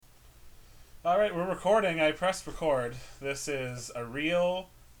All right, we're recording. I pressed record. This is a real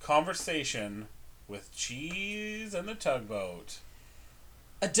conversation with Cheese and the Tugboat.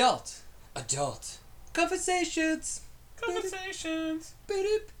 Adult. Adult. Conversations. Conversations.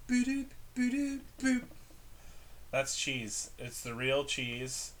 Boop, boop, boop, boop. That's Cheese. It's the real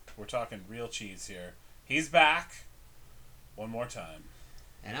Cheese. We're talking real Cheese here. He's back. One more time.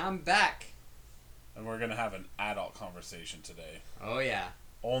 And I'm back. And we're going to have an adult conversation today. Oh, yeah.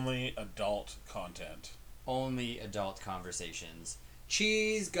 Only adult content. Only adult conversations.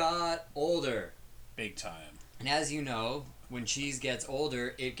 Cheese got older. Big time. And as you know, when cheese gets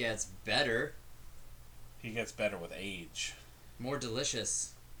older, it gets better. He gets better with age. More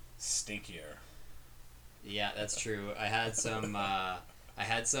delicious. Stinkier. Yeah, that's true. I had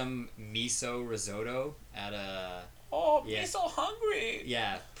some miso risotto at a... Oh, Yeah. I'm so hungry.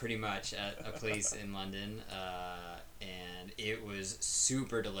 Yeah, pretty much at a place in London, and it was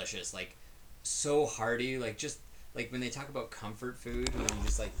super delicious. Like, so hearty. Like, just like when they talk about comfort food, when you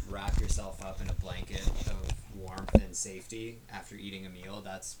just like wrap yourself up in a blanket of warmth and safety after eating a meal.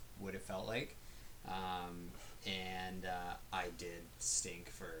 That's what it felt like. And I did stink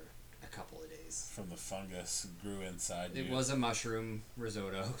for a couple of days. From the fungus grew inside you. It was a mushroom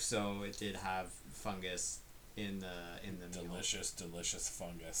risotto, so it did have fungus in the meal. Delicious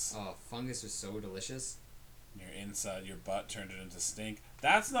fungus. Oh, fungus was so delicious. Your inside, your butt turned it into stink.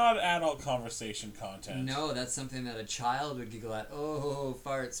 That's not adult conversation content. No, that's something that a child would giggle at. Oh,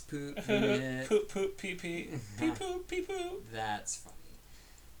 farts, poop, in it. Poop, poop, pee, pee. Pee, poop, pee, poop. That's funny.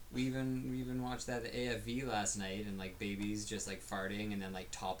 We even watched that at AFV last night, and like babies just like farting and then like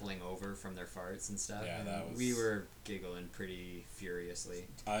toppling over from their farts and stuff. Yeah, and that was... we were giggling pretty furiously.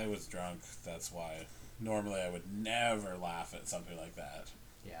 I was drunk, that's why. Normally I would never laugh at something like that.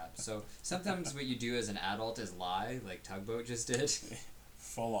 Yeah, so sometimes what you do as an adult is lie, like Tugboat just did.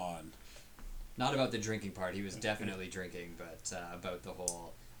 Full on. Not about the drinking part. He was definitely drinking, but about the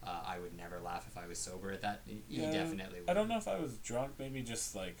whole I would never laugh if I was sober at that. He definitely would. I don't know if I was drunk, maybe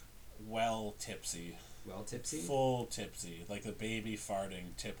just like well tipsy. Well tipsy? Full tipsy. Like the baby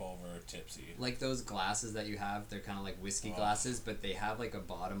farting tip over tipsy. Like those glasses that you have, they're kind of like whiskey glasses, but they have like a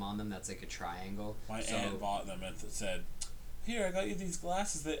bottom on them that's like a triangle. My aunt bought them and said, "Here, I got you these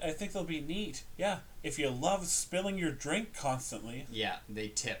glasses that I think they'll be neat." Yeah, if you love spilling your drink constantly. Yeah, they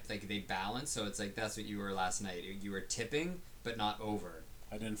tip, like they balance, so it's like that's what you were last night. You were tipping, but not over.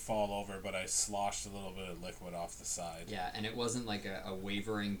 I didn't fall over, but I sloshed a little bit of liquid off the side. Yeah, and it wasn't like a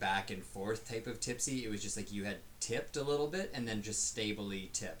wavering back and forth type of tipsy. It was just like you had tipped a little bit and then just stably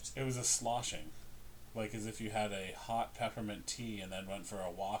tipped. It was a sloshing. Like as if you had a hot peppermint tea and then went for a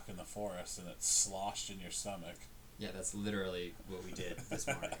walk in the forest and it sloshed in your stomach. Yeah, that's literally what we did this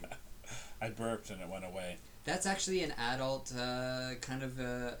morning. I burped and it went away. That's actually an adult, kind of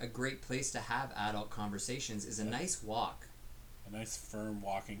a great place to have adult conversations is a nice walk. A nice firm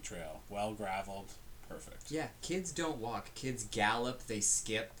walking trail. Well graveled. Perfect. Yeah, kids don't walk. Kids gallop, they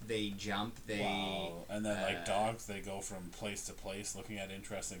skip, they jump, they... Wow. And then like dogs, they go from place to place looking at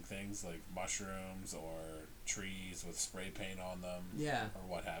interesting things like mushrooms or trees with spray paint on them. Yeah. Or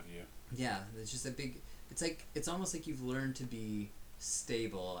what have you. Yeah, it's just a big... It's almost like you've learned to be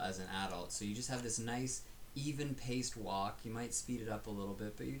stable as an adult. So you just have this nice, even-paced walk. You might speed it up a little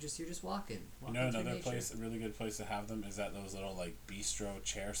bit, but you're just walking. You know, another place, a really good place to have them is at those little like bistro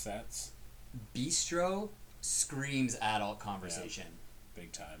chair sets. Bistro screams adult conversation. Yeah,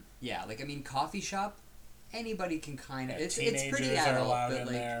 big time. Yeah, like I mean, coffee shop, anybody can kind of. Yeah, it's pretty teenagers are adult, allowed but in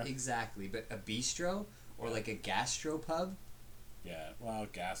like there. exactly. But a bistro or like a gastropub. Yeah, well,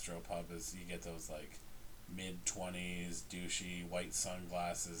 gastropub is you get those like mid-20s, douchey, white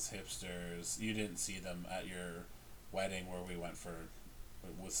sunglasses, hipsters. You didn't see them at your wedding where we went for,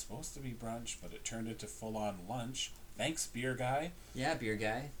 it was supposed to be brunch, but it turned into full-on lunch. Thanks, beer guy. Yeah, beer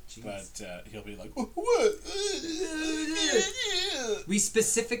guy. Jeez. But he'll be like, what? We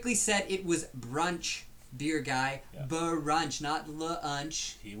specifically said it was brunch, beer guy. Yeah. Brunch, not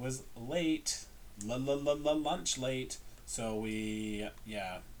lunch. He was late. Lunch late. So we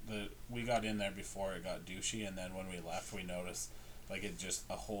got in there before it got douchey, and then when we left, we noticed like it just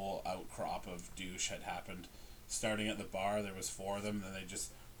a whole outcrop of douche had happened. Starting at the bar, there was 4 of them, and they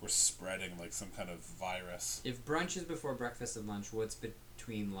just were spreading like some kind of virus. If brunch is before breakfast and lunch, what's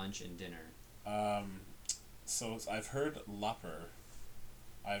between lunch and dinner? So I've heard lupper,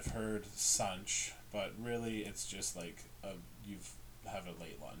 I've heard sunch, but really it's just like you've have a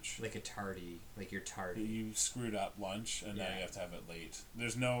late lunch. Like a tardy, like you're tardy. You screwed up lunch, and now Yeah. you have to have it late.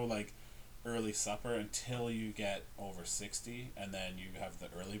 There's no like early supper until you get over 60, and then you have the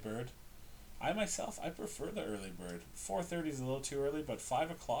early bird. I myself, I prefer the early bird. 4:30 is a little too early, but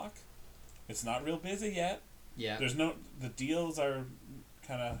 5 o'clock, It's not real busy yet. Yeah. The deals are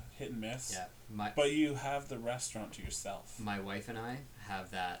kind of hit and miss. Yeah. But you have the restaurant to yourself. My wife and I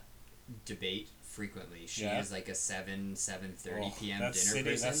have that debate frequently. She is like a 7:30 p.m. dinner person.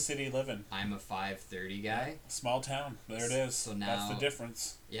 That's city living. I'm a 5:30 guy. Small town. There it is. So now that's the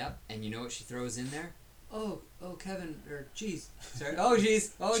difference. Yep. And you know what she throws in there? Oh, Kevin, or cheese. Sorry. Oh,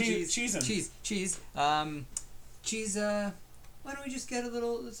 cheese. Oh, cheese. Cheese. Cheese. Why don't we just get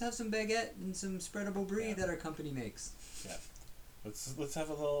let's have some baguette and some spreadable brie that our company makes. Yeah. Let's have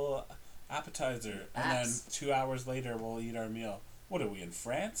a little appetizer, and then 2 hours later we'll eat our meal. What are we, in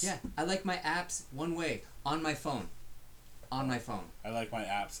France? Yeah, I like my apps one way, on my phone. On my phone. I like my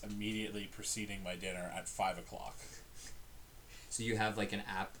apps immediately preceding my dinner at 5 o'clock. So you have like an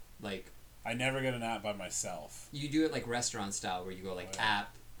app, like... I never get an app by myself. You do it like restaurant style, where you go like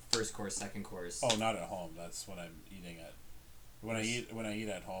app, first course, second course. Oh, not at home. That's when I'm eating at... When I eat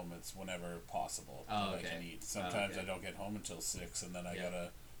at home, it's whenever possible that I can eat. Sometimes I don't get home until 6, and then I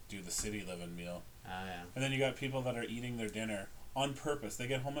gotta do the city living meal. Yeah. And then you got people that are eating their dinner on purpose. They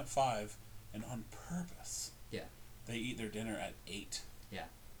get home at 5, and on purpose, they eat their dinner at 8. Yeah.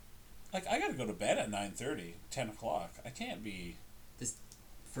 Like, I gotta go to bed at 9:30, 10 o'clock. I can't be...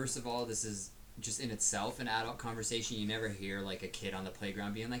 First of all, this is just in itself an adult conversation. You never hear like a kid on the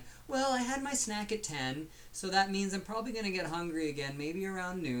playground being like, well, I had my snack at 10, so that means I'm probably going to get hungry again, maybe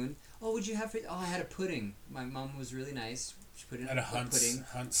around noon. Oh, what'd you have for... Oh, I had a pudding. My mom was really nice. She put in a pudding.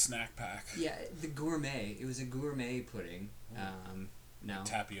 Hunt snack pack. Yeah, the gourmet. It was a gourmet pudding. No.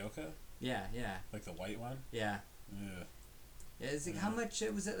 Tapioca? Yeah. Like the white one? Yeah. Yeah. It's like, how much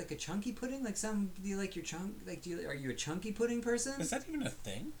was that? Like a chunky pudding? Like do you like your chunk? Like, are you a chunky pudding person? Is that even a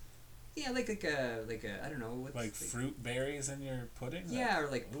thing? Yeah, like a I don't know what. Like fruit berries in your pudding? Yeah, or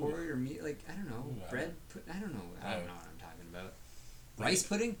like porridge or meat. Like I don't know, bread. I don't know. I don't know what I'm talking about. Rice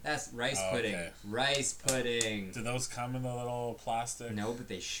pudding? That's rice pudding. Okay. Rice pudding. Do those come in the little plastic? No, but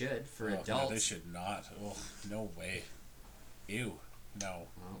they should for adults. No, they should not. Oh, no way. Ew. No.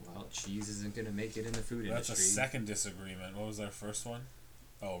 Oh, well, cheese isn't going to make it in the food industry. That's a second disagreement. What was our first one?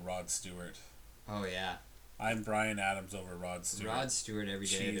 Oh, Rod Stewart. Oh, yeah. I'm Bryan Adams over Rod Stewart. Rod Stewart every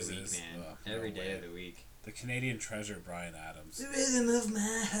day of the week, man. Every day of the week. The Canadian treasure, Bryan Adams. The rhythm of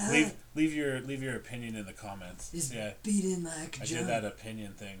my heart. Leave your opinion in the comments. Is beating like a I did that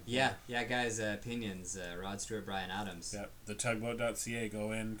opinion thing. Yeah, guys, opinions. Rod Stewart, Bryan Adams. Yep. Thetugboat.ca.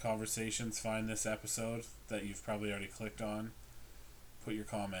 Go in, conversations, find this episode that you've probably already clicked on. Put your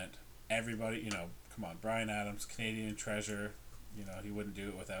comment. Everybody, come on, Bryan Adams, Canadian treasure. He wouldn't do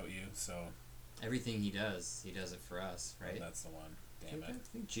it without you, so... Everything he does it for us, right? Well, that's the one. Damn it. I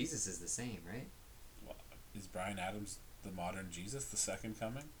think Jesus is the same, right? Well, is Bryan Adams the modern Jesus, the second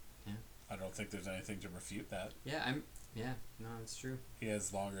coming? Yeah. I don't think there's anything to refute that. Yeah, no, it's true. He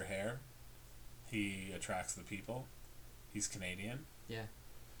has longer hair. He attracts the people. He's Canadian. Yeah.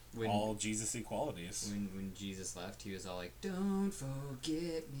 All Jesus equalities. When Jesus left, he was all like, "Don't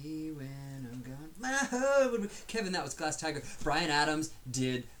forget me when I'm gone." My heart would... Kevin, that was Glass Tiger. Bryan Adams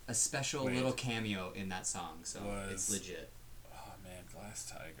did a special little cameo in that song, so it's legit. Oh man, Glass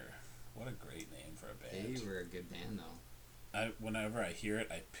Tiger, what a great name for a band. They were a good band though. Whenever I hear it,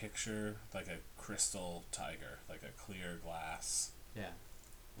 I picture like a crystal tiger, like a clear glass. Yeah,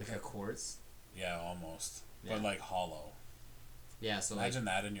 like a quartz. Yeah, almost, but like hollow. Yeah, so imagine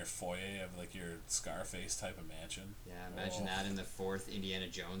that in your foyer of like your Scarface type of mansion. Yeah, imagine that in the 4th Indiana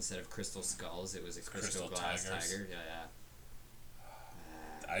Jones. Instead of crystal skulls, it was a crystal glass tiger. Yeah.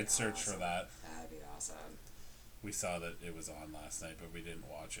 I'd search for that. That'd be awesome. We saw that it was on last night, but we didn't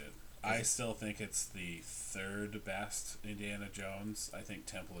watch it. I still think it's the 3rd best Indiana Jones. I think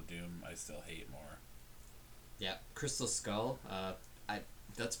Temple of Doom I still hate more. Yeah, Crystal Skull.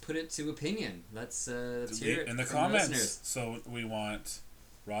 Let's put it to opinion. Let's hear it in the comments. Listeners. So we want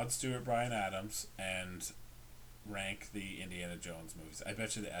Rod Stewart, Bryan Adams, and rank the Indiana Jones movies. I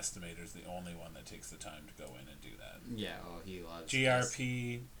bet you the Estimator's the only one that takes the time to go in and do that. Yeah, he loves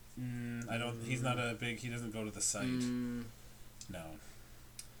GRP. I don't. He's not a big. He doesn't go to the site. No.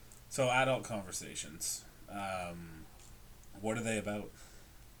 So adult conversations. What are they about?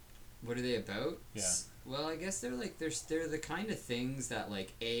 What are they about? Yeah. Well, I guess they're the kind of things that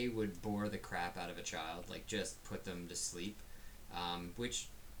like would bore the crap out of a child, like just put them to sleep, which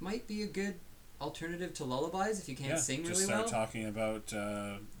might be a good alternative to lullabies if you can't sing really well. Just start talking about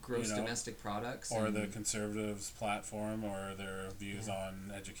gross domestic products, or the Conservatives' platform, or their views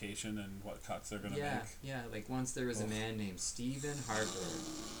on education and what cuts they're going to make. Yeah. Like once there was a man named Stephen Harper,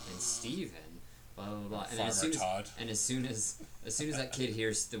 and Stephen. Blah blah blah. And Farmer Todd. As soon as that kid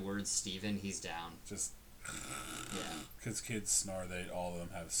hears the word Stephen, he's down. Just Yeah. Because kids snore, all of them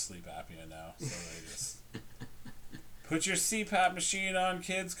have sleep apnea now, so they just put your CPAP machine on,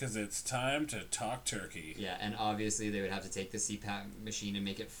 kids, because it's time to talk turkey. Yeah, and obviously they would have to take the CPAP machine and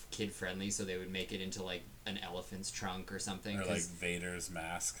make it kid friendly, so they would make it into like an elephant's trunk or something. Or like Vader's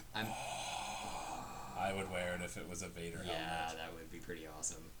mask. I would wear it if it was a Vader helmet. Yeah, that would be pretty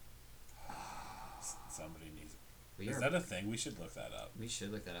awesome. Somebody needs. Is that a thing? We should look that up. We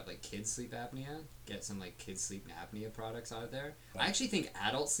should look that up. Like kids sleep apnea. Get some like kids sleep apnea products out there. Like, I actually think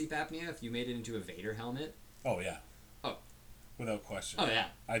adult sleep apnea, if you made it into a Vader helmet. Oh yeah. Oh. Without question. Oh yeah.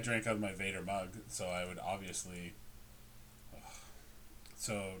 I drank out of my Vader mug, so I would obviously.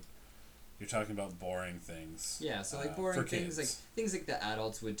 So, you're talking about boring things. Yeah, so like boring things, kids. like things like the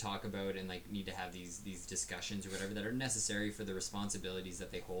adults would talk about and like need to have these discussions or whatever that are necessary for the responsibilities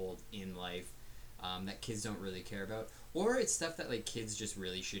that they hold in life. That kids don't really care about, or it's stuff that like kids just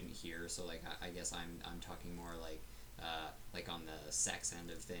really shouldn't hear. So like I guess I'm talking more like on the sex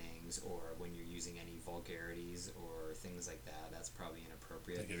end of things, or when you're using any vulgarities or things like that. That's probably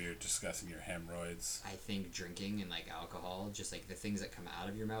inappropriate. Like if you're discussing your hemorrhoids. I think drinking and like alcohol, just like the things that come out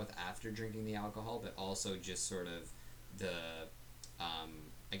of your mouth after drinking the alcohol, but also just sort of the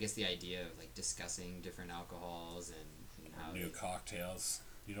I guess the idea of like discussing different alcohols and how new cocktails.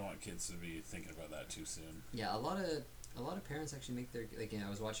 You don't want kids to be thinking about that too soon. Yeah, a lot of parents actually make their like. I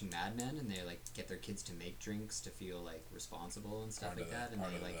was watching Mad Men, and they like get their kids to make drinks to feel like responsible and stuff like that, and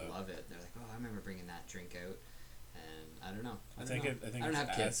they like love it. They're like, oh, I remember bringing that drink out, and I don't know. I think I don't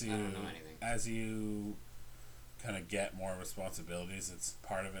have kids. I don't know anything. As you kind of get more responsibilities, it's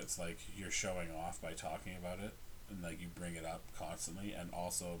part of it's like you're showing off by talking about it, and like you bring it up constantly, and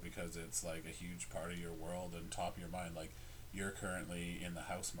also because it's like a huge part of your world and top of your mind, like. You're currently in the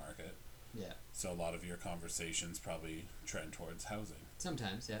house market. Yeah. So a lot of your conversations probably trend towards housing.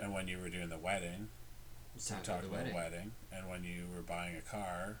 Sometimes, yeah. And when you were doing the wedding, we talked about the wedding. And when you were buying a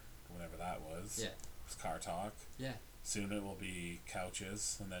car, whenever that was, yeah, it was car talk. Yeah. Soon it will be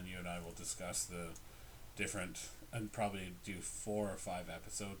couches, and then you and I will discuss the different, and probably do 4 or 5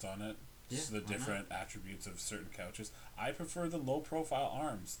 episodes on it. Yeah, so the different attributes of certain couches. I prefer the low profile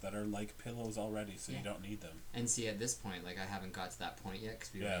arms that are like pillows already, so you don't need them. And see, at this point, like I haven't got to that point yet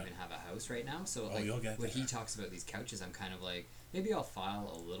because we don't even have a house right now. So like you'll get when there. he talks about these couches, I'm kind of like maybe I'll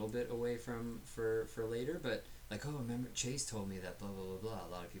file a little bit away from for later, but like remember Chase told me that blah blah blah blah. A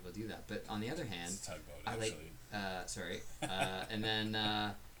lot of people do that, but on the other hand, I like and then.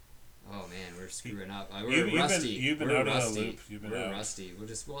 Oh man, we're screwing up. We're rusty. You've been out of the loop. We're rusty.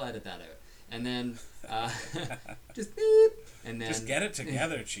 We'll edit that out. And then just beep. And then just get it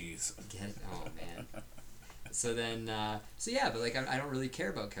together, cheese. Get it. Oh man. So then, so yeah, but like I don't really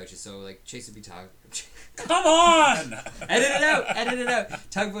care about couches. So like Chase would be talking. Come on. Edit it out.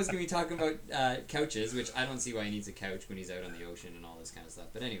 Tugboat's gonna be talking about couches, which I don't see why he needs a couch when he's out on the ocean and all this kind of stuff.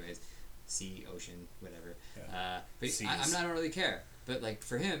 But anyways, sea, ocean, whatever. Yeah. But I don't really care. But like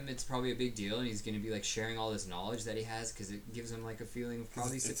for him, it's probably a big deal, and he's going to be like sharing all this knowledge that he has because it gives him like a feeling of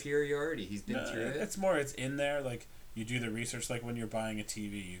probably superiority. He's been through it. It's in there. Like you do the research. Like when you're buying a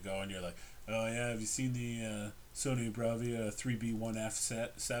TV, you go and you're like, oh yeah, have you seen the Sony Bravia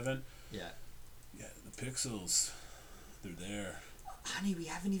 3B1F7? Yeah. Yeah, the pixels, they're there. Honey, we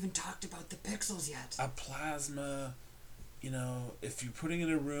haven't even talked about the pixels yet. A plasma, if you're putting it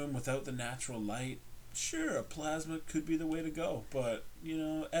in a room without the natural light. Sure, a plasma could be the way to go, but,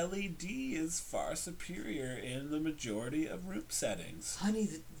 LED is far superior in the majority of room settings. Honey,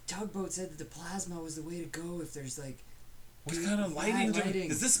 the Tugboat said that the plasma was the way to go if there's, like... What kind of lighting?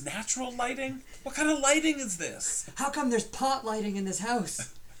 Is this natural lighting? What kind of lighting is this? How come there's pot lighting in this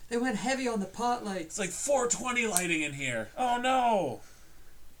house? They went heavy on the pot lights. It's like 420 lighting in here. Oh, no!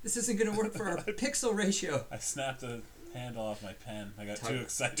 This isn't going to work for our pixel ratio. I snapped the handle off my pen. I got too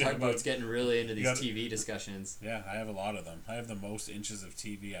excited. Tugboat's getting really into these TV discussions. Yeah, I have a lot of them. I have the most inches of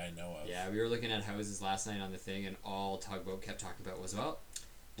TV I know of. Yeah, we were looking at houses last night on the thing, and all Tugboat kept talking about was,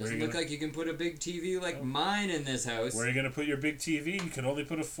 doesn't look like you can put a big TV like mine in this house. Where are you going to put your big TV? You could only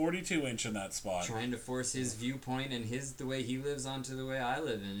put a 42-inch in that spot. Trying to force his viewpoint and the way he lives onto the way I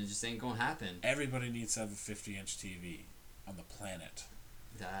live, and it just ain't going to happen. Everybody needs to have a 50-inch TV on the planet.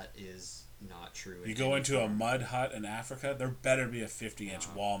 That is not true. You go into a mud hut in Africa, there better be a 50-inch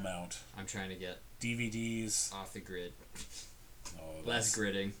wall mount. I'm trying to get DVDs off the grid. Less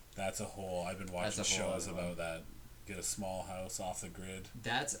gridding. That's a whole. I've been watching shows about that. Get a small house off the grid.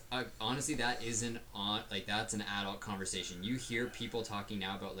 That's honestly that isn't that's an adult conversation. You hear people talking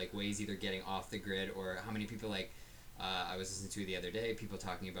now about like ways either getting off the grid or how many people like I was listening to the other day, people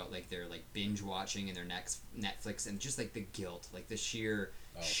talking about like their like binge watching and their next Netflix, and just like the guilt, like the sheer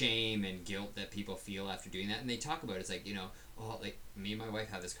shame and guilt that people feel after doing that. And they talk about it, it's like, you know, oh, like me and my wife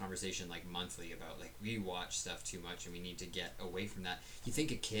have this conversation like monthly about like we watch stuff too much and we need to get away from that. You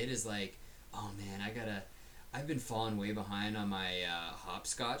think a kid is like, oh man, I've been falling way behind on my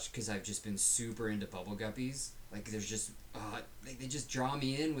hopscotch because I've just been super into Bubble Guppies. Like there's just they just draw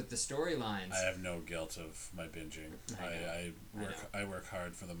me in with the storylines. I have no guilt of my binging. I work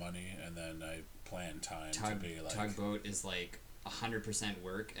hard for the money, and then I plan time to be like. Tugboat is like 100%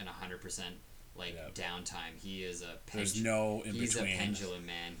 work and 100% like downtime. He is a there's no in he's between. A pendulum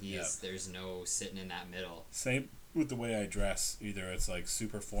man. He is. There's no sitting in that middle. Same with the way I dress. Either it's like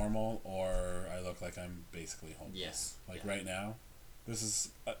super formal or I look like I'm basically homeless. Right now, this is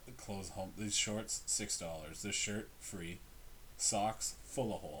clothes home. These shorts $6. This shirt free. Socks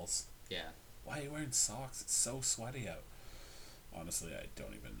full of holes. Yeah. Why are you wearing socks? It's so sweaty out. Honestly, I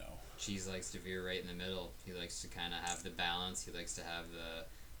don't even know. Cheese likes to veer right in the middle. He likes to kind of have the balance. He likes to have the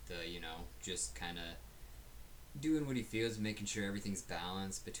you know, just kind of doing what he feels, making sure everything's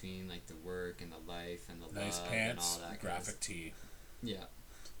balanced between like the work and the life and the nice love pants, and all that. Graphic tee. Yeah.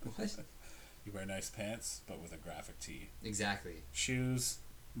 What? You wear nice pants, but with a graphic tee. Exactly. Shoes,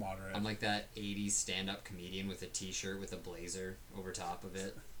 moderate. I'm like that 80s stand-up comedian with a t-shirt with a blazer over top of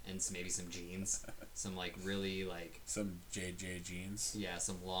it and maybe some jeans. Some like really like... Some JJ jeans. Yeah,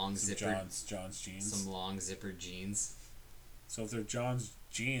 some long some zippered... John's jeans. Some long zippered jeans. So if they're John's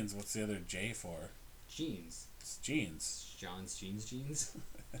jeans, what's the other J for? Jeans. It's jeans. John's jeans.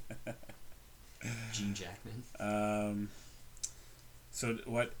 Gene Jackman. So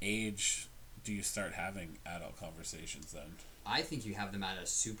what age do you start having adult conversations then? I think you have them at a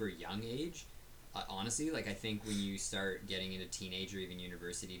super young age. Honestly, like I think when you start getting into teenage or even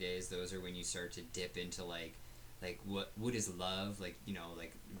university days, those are when you start to dip into like what is love, like, you know,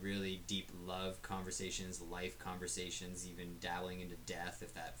 like really deep love conversations, life conversations, even dabbling into death.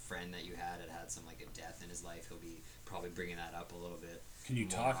 If that friend that you had some like a death in his life, he'll be probably bringing that up a little bit. Can you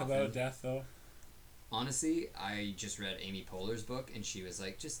talk about death though? Honestly, I just read Amy Poehler's book and she was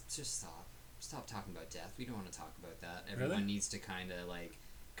like, just stop talking about death. We don't want to talk about that. Everyone needs to kind of like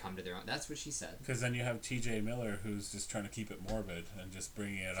come to their own. That's what she said. Because then you have T.J. Miller, who's just trying to keep it morbid and just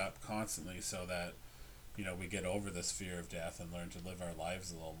bringing it up constantly so that, you know, we get over this fear of death and learn to live our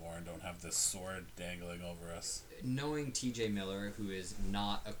lives a little more and don't have this sword dangling over us. Knowing T.J. Miller, who is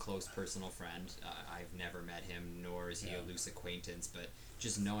not a close personal friend, I've never met him, nor is he a loose acquaintance, but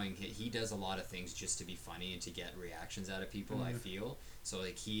just knowing he does a lot of things just to be funny and to get reactions out of people, I feel. So,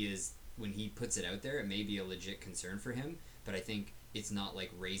 like, when he puts it out there, it may be a legit concern for him, but I think it's not, like,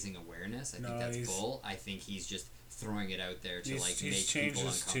 raising awareness. I think that's bull. I think he's just throwing it out there to, like, make people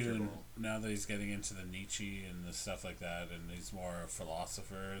uncomfortable. Now that he's getting into the Nietzsche and the stuff like that, and he's more a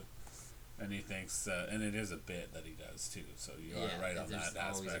philosopher, and he thinks, and it is a bit that he does, too, so you are right on that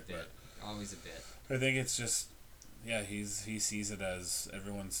aspect. But always a bit. I think it's just, he sees it as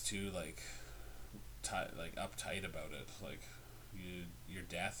everyone's too, like uptight about it, like, your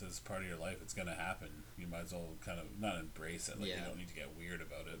death is part of your life. It's gonna happen. You might as well kind of not embrace it. Like you don't need to get weird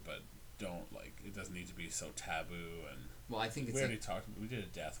about it, but don't it doesn't need to be so taboo. And well, I think it's we already talked. We did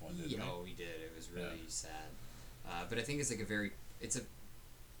a death one, didn't we? Oh, we did. It was really sad. But I think it's like really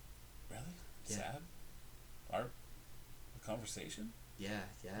sad. A conversation. Yeah.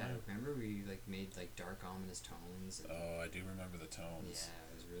 Wow. Remember we like made like dark ominous tones. I do remember the tones.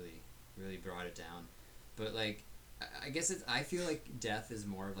 Yeah, it was really brought it down. But like, I guess I feel like death is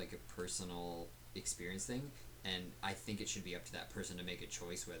more of like a personal experience thing, and I think it should be up to that person to make a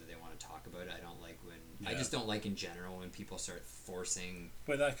choice whether they want to talk about it. I don't like I just don't like in general when people start forcing.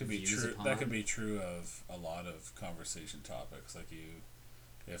 But that could be true. Upon. That could be true of a lot of conversation topics. Like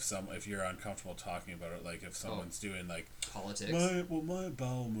if you're uncomfortable talking about it, like if someone's doing like politics, my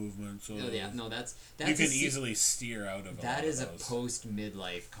bowel movements. That's you can easily steer out of that. Is a those. Post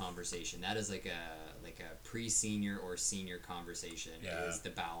midlife conversation. That is like a pre-senior or senior conversation. Is the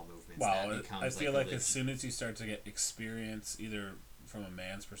bowel movements. Well, I feel like as soon as you start to get experience, either from a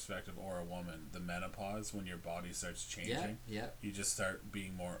man's perspective or a woman, the menopause, when your body starts changing, you just start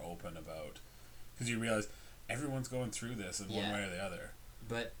being more open about, because you realize everyone's going through this in one way or the other.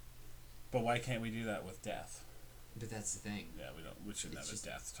 But why can't we do that with death? But that's the thing. Yeah, we shouldn't have a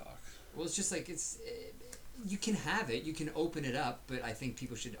death talk. Well, it's just like you can have it, you can open it up, but I think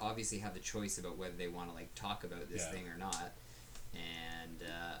people should obviously have the choice about whether they want to like talk about this thing or not. And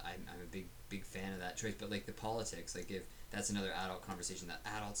I'm a big fan of that choice. But like the politics, like if that's another adult conversation that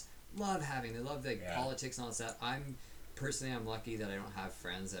adults love having, they love like politics and all that stuff. I'm personally, I'm lucky that I don't have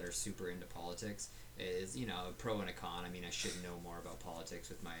friends that are super into politics. Is, you know, pro and a con. I mean, I should know more about politics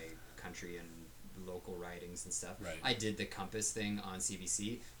with my country and local writings and stuff. Right. I did the Compass thing on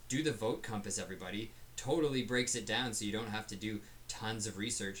CBC. Do the Vote Compass, everybody. Totally breaks it down so you don't have to do tons of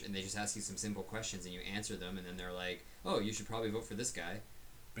research, and they just ask you some simple questions and you answer them, and then they're like, oh, you should probably vote for this guy.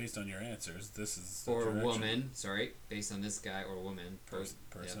 Based on your answers, this is the Or direction. woman. Sorry. Based on this guy or woman. Person.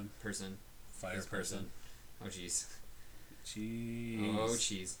 Person. Fire This person. Oh, jeez. Jeez. Oh,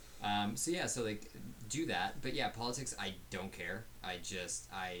 jeez. So like, do that. But yeah, politics, I don't care. I just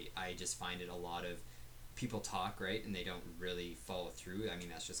find it a lot of people talk, right, and they don't really follow through. I mean,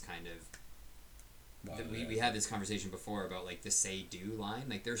 that's just kind of. Wow, We had this conversation before about like the say do line.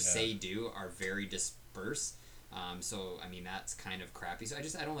 Like their say do are very dispersed. So I mean that's kind of crappy. So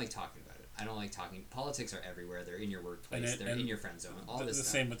I don't like talking about it. I don't like talking. Politics are everywhere. They're in your workplace. They're in your friend zone. All this the stuff.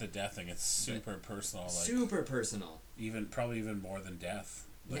 Same with the death thing. It's super personal. Like, super personal. Probably even more than death.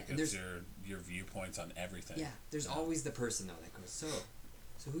 Like Yeah, it's your viewpoints on everything. Yeah, there's always the person though that goes, so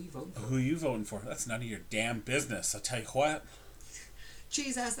who you voting for? Who you voting for? That's none of your damn business. I tell you what.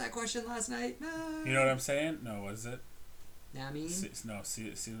 Cheese asked that question last night. No. You know what I'm saying? No, what is it? Nah, I mean. See what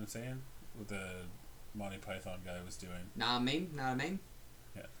I'm saying? What the Monty Python guy was doing. Nah, I mean. Not a mean.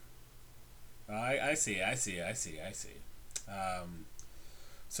 Yeah. I see.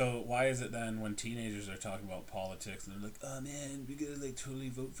 So why is it then when teenagers are talking about politics and they're like, oh man, we gotta like totally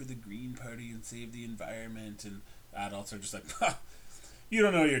vote for the Green Party and save the environment, and adults are just like, ha, you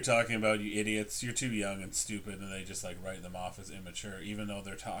don't know what you're talking about, you idiots, you're too young and stupid, and they just like write them off as immature even though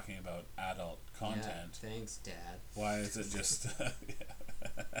they're talking about adult content. Yeah, thanks, Dad. Why is it just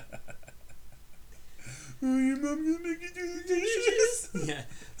oh, your mom gonna make you do the dishes? Yeah.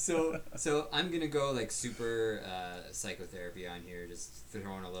 So I'm gonna go like super psychotherapy on here, just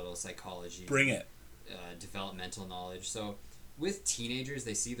throwing a little psychology. Bring it. Developmental knowledge. So with teenagers,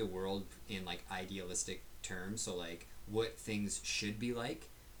 they see the world in like idealistic terms. So like what things should be like.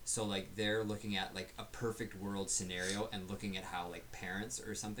 So like they're looking at like a perfect world scenario and looking at how like parents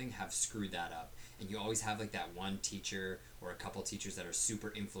or something have screwed that up. And you always have like that one teacher or a couple teachers that are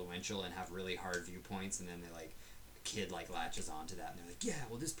super influential and have really hard viewpoints, and then they like kid like latches onto that and they're like, yeah,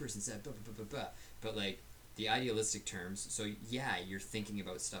 well this person said blah blah blah blah blah. But like the idealistic terms, so yeah, you're thinking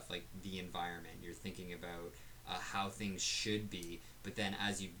about stuff like the environment, you're thinking about how things should be, but then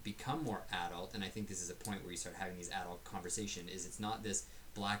as you become more adult, and I think this is a point where you start having these adult conversation, is it's not this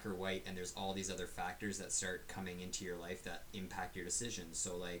black or white, and there's all these other factors that start coming into your life that impact your decisions.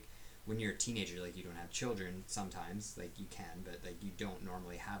 So like when you're a teenager, like you don't have children sometimes, like you can, but like you don't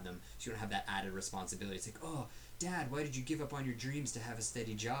normally have them, so you don't have that added responsibility. It's like, oh, Dad, why did you give up on your dreams to have a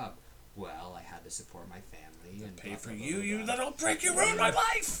steady job? Well, I had to support my family and Pay blah, for blah, blah, you, blah, you blah. little prick, you ruined my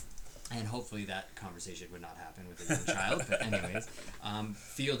life! And hopefully that conversation would not happen with a young child. But anyways,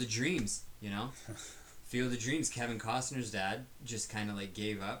 Field of Dreams, you know? Field of Dreams, Kevin Costner's dad just kind of like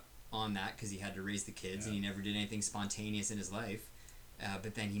gave up on that because he had to raise the kids and he never did anything spontaneous in his life.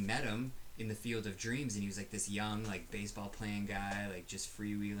 But then he met him in the Field of Dreams, and he was like this young, like baseball playing guy, like just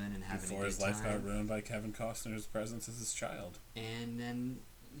freewheeling and having Before a good his life time. got ruined by Kevin Costner's presence as his child. And then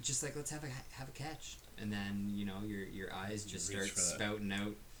just like, let's have a catch, and then you know your eyes just You start reach for that. spouting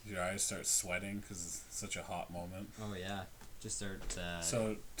out. Your eyes start sweating because it's such a hot moment. Oh yeah, just start.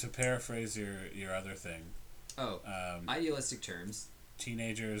 So to paraphrase your other thing, idealistic terms.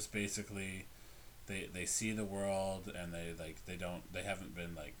 teenagers basically they see the world and they haven't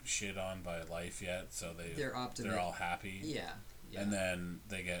been like shit on by life yet, so they're all happy. Yeah. And then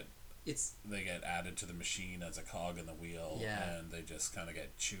they get added to the machine as a cog in the wheel, and they just kind of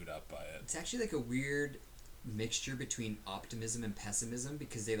get chewed up by it. It's actually like a weird mixture between optimism and pessimism,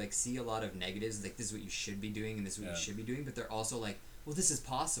 because they like see a lot of negatives, like this is what you should be doing and this is what you should be doing, but they're also like, well, this is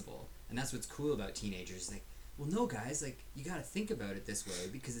possible. And that's what's cool about teenagers, like, well, no guys, like you got to think about it this way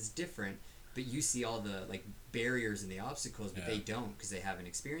because it's different, but you see all the like barriers and the obstacles, but they don't because they haven't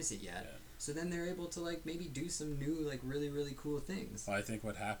experienced it yet. So then they're able to like maybe do some new like really really cool things. Well, I think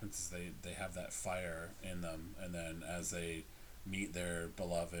what happens is they have that fire in them, and then as they meet their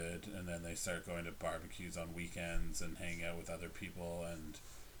beloved, and then they start going to barbecues on weekends and hang out with other people, and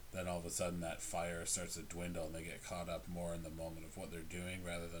then all of a sudden that fire starts to dwindle and they get caught up more in the moment of what they're doing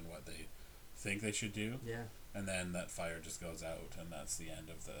rather than what they think they should do. Yeah. And then that fire just goes out, and that's the end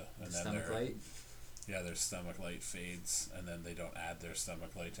of Stomach light. Yeah, their stomach light fades, and then they don't add their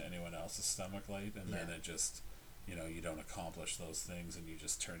stomach light to anyone else's stomach light, and then it just, you don't accomplish those things, and you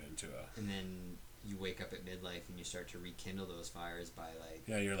just turn into a... And then you wake up at midlife, and you start to rekindle those fires by, like...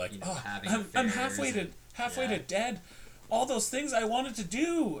 Yeah, you're like, having I'm halfway to dead. All those things I wanted to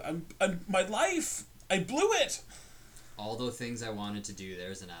do, my life, I blew it. all those things I wanted to do.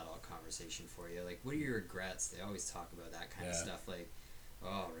 There's an adult conversation for you. Like, what are your regrets? They always talk about that kind of stuff. Like,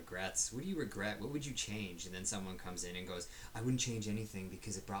 oh, regrets. What do you regret? What would you change? And then someone comes in and goes, I wouldn't change anything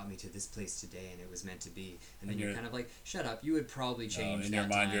because it brought me to this place today and it was meant to be. And then you're kind of like, shut up. You would probably change. In your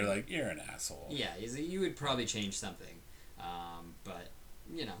mind, you're like, you're an asshole. Yeah, you would probably change something. But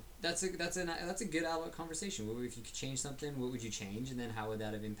you know, that's a good adult conversation. If you could change something, what would you change, and then how would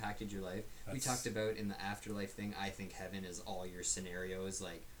that have impacted your life? We talked about in the afterlife thing. I think heaven is all your scenarios.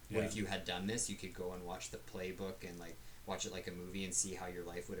 Like, what if you had done this? You could go and watch the playbook and like watch it like a movie and see how your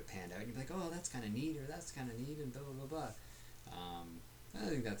life would have panned out. And you'd be like, oh, that's kind of neat, or that's kind of neat, and blah blah blah blah. I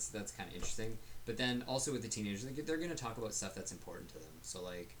think that's kind of interesting. But then also with the teenagers, like, they're gonna talk about stuff that's important to them. So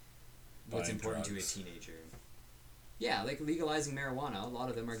like, what's important to a teenager? Yeah, like legalizing marijuana. A lot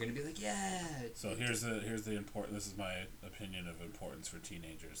of them are going to be like, yeah. So here's the important. This is my opinion of importance for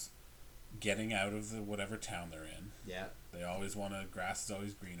teenagers. Getting out of the whatever town they're in. Yeah. They always want to. Grass is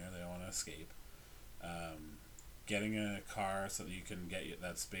always greener. They want to escape. Getting a car so that you can get.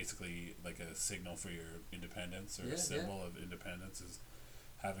 That's basically like a signal for your independence, or a symbol of independence is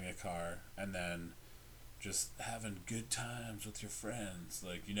having a car, and then just having good times with your friends.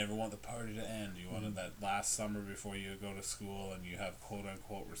 Like, you never want the party to end. You wanted that last summer before you go to school and you have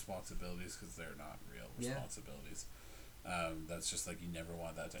quote-unquote responsibilities, because they're not real responsibilities. That's just like, you never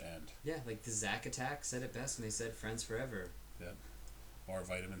want that to end. Yeah, like the Zack Attack said it best when they said friends forever. Yeah. Or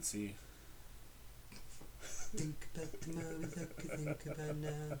vitamin C. Think about tomorrow, think about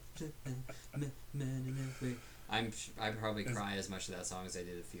now. I probably cry as much of that song as I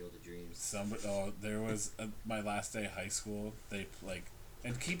did a Field of Dreams. There was my last day of high school. They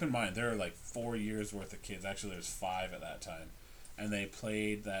and keep in mind, there are like 4 years worth of kids. Actually, there's 5 at that time, and they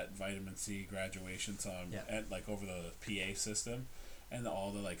played that Vitamin C graduation song at like over the PA system, and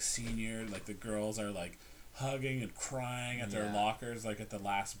all the like senior, like the girls are like hugging and crying at their lockers, like at the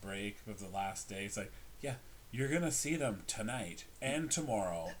last break of the last day. It's like, yeah. You're going to see them tonight and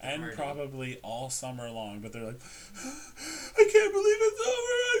tomorrow and probably all summer long, but they're like, I can't believe it's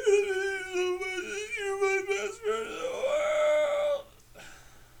over. I love you so much. You're my best friend in the world.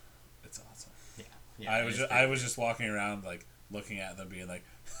 It's awesome. Yeah. I was just walking around, like, looking at them being like,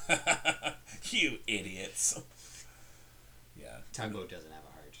 you idiots. Yeah. Tugboat doesn't have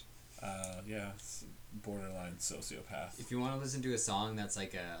a heart. Yeah. It's borderline sociopath. If you want to listen to a song that's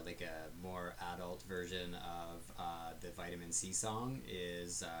like a more adult version of the Vitamin C song,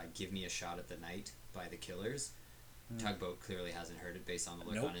 is Give Me a Shot at the Night by The Killers. Tugboat clearly hasn't heard it based on the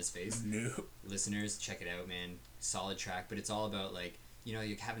look on his face. Nope. Listeners, check it out, man. Solid track, but it's all about, like, you know,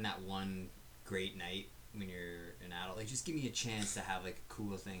 you're having that one great night when you're an adult. Like, just give me a chance to have like a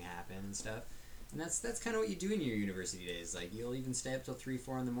cool thing happen and stuff. And that's kind of what you do in your university days. Like, you'll even stay up till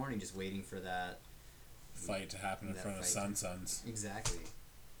 3-4 in the morning just waiting for that fight to happen in front of Suns. Exactly.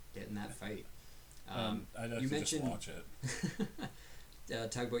 Get in that fight. I'd have to just watch it.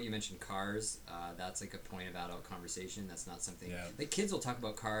 Tugboat, you mentioned cars. That's like a point of adult conversation. That's not something... Like, kids will talk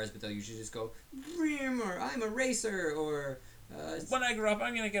about cars, but they'll usually just go, Vroom, or I'm a racer, or... when I grow up,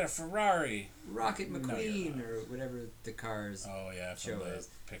 I'm going to get a Ferrari. Rocket McQueen, or whatever the cars show is.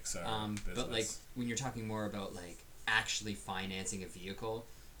 Pixar business. But, like, when you're talking more about, like, actually financing a vehicle...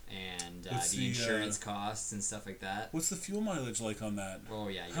 and the insurance costs and stuff like that. What's the fuel mileage like on that? Oh,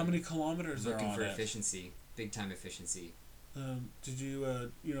 yeah. How many kilometers are on it? Looking for efficiency. Big time efficiency. Did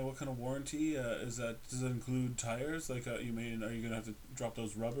you, what kind of warranty? Does it include tires? Like, are you going to have to drop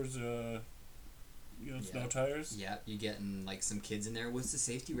those rubbers, snow tires? Yeah, you getting, like, some kids in there. What's the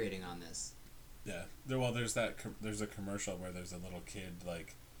safety rating on this? Yeah. There's a commercial where there's a little kid,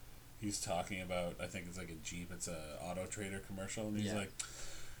 like, he's talking about, I think it's like a Jeep. It's a Auto Trader commercial, and he's like...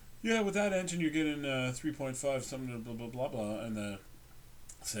 Yeah, with that engine, you're getting 3.5 something, blah, blah, blah, blah. And the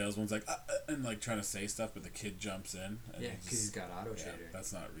salesman's like, and like trying to say stuff, but the kid jumps in. And because he's got Auto Trader.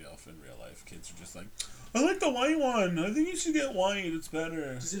 That's not real in real life. Kids are just like, I like the white one. I think you should get white. It's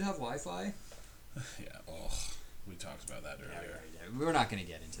better. Does it have Wi-Fi? Yeah. Oh, we talked about that earlier. Yeah, we're not going to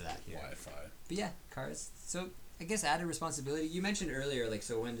get into that here. Wi-Fi. But yeah, cars. So... I guess added responsibility. You mentioned earlier, like,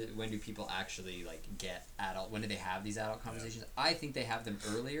 so when do people actually, like, get adult? When do they have these adult conversations? Yeah. I think they have them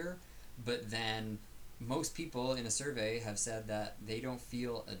earlier, but then most people in a survey have said that they don't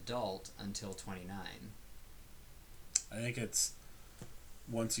feel adult until 29. I think it's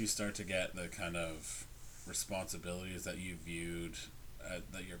once you start to get the kind of responsibilities that you viewed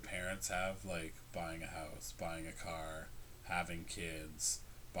that your parents have, like buying a house, buying a car, having kids,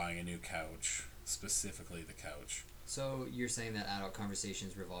 buying a new couch. Specifically the couch. So you're saying that adult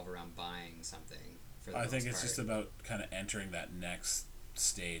conversations revolve around buying something for the most I think it's part. just about kind of entering that next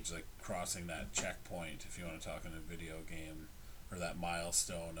stage, like crossing that checkpoint, if you want to talk in a video game, or that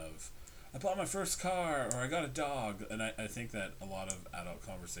milestone of, I bought my first car, or I got a dog. And I think that a lot of adult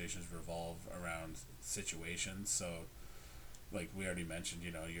conversations revolve around situations. So, like we already mentioned,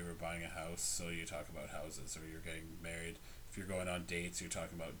 you were buying a house, so you talk about houses, or you're getting married. If you're going on dates, you're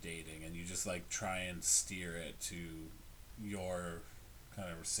talking about dating, and you just like try and steer it to your kind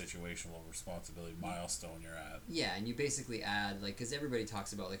of situational responsibility milestone you're at. Yeah, and you basically add, like, because everybody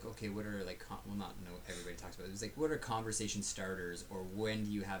talks about, like, okay, what are, like, well, not no, everybody talks about it. It's like, what are conversation starters, or when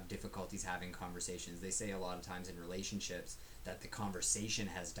do you have difficulties having conversations? They say a lot of times in relationships that the conversation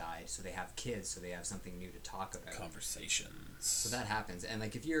has died, so they have kids, so they have something new to talk about. Conversations. So that happens, and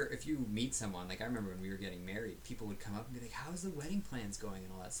like if you meet someone, like I remember when we were getting married, people would come up and be like, "How's the wedding plans going?"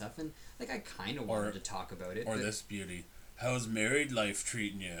 and all that stuff, and like I kind of wanted to talk about it. Or this beauty. How's married life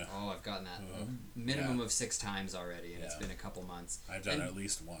treating you? Oh, I've gotten that minimum of 6 times already, and it's been a couple months. I've done it at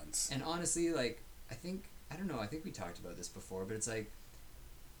least once. And honestly, like I think we talked about this before, but it's like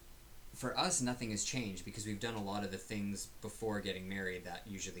for us, nothing has changed because we've done a lot of the things before getting married that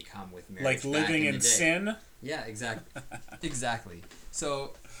usually come with marriage. Like living in sin? Yeah, exactly. Exactly.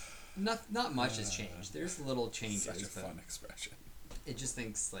 So, not much has changed. There's little changes. Such a fun expression. It just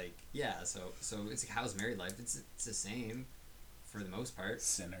thinks like, yeah, so it's like, how's married life? It's the same for the most part.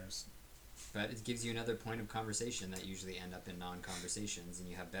 Sinners. But it gives you another point of conversation that usually end up in non-conversations, and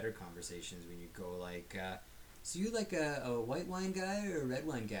you have better conversations when you go like, so you like a white wine guy or a red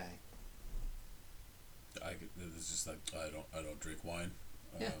wine guy? It's just like I don't drink wine.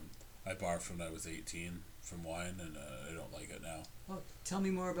 Yeah. I barfed when I was 18 from wine, and I don't like it now. Well, tell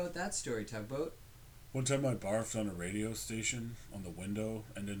me more about that story, Tugboat. One time I barfed on a radio station, on the window,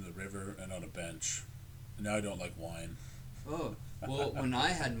 and in the river, and on a bench. And now I don't like wine. Oh, well, when I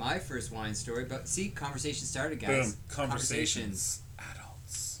had my first wine story, but see, conversation started, guys. Boom. Conversations.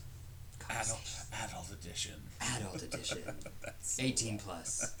 Adults. Adult edition. Adult edition. That's so 18 long.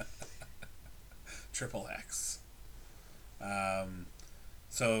 plus. Triple X.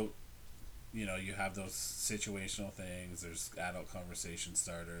 So, you have those situational things. There's adult conversation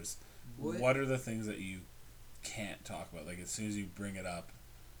starters. What are the things that you can't talk about? Like, as soon as you bring it up,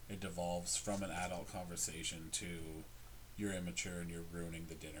 it devolves from an adult conversation to you're immature and you're ruining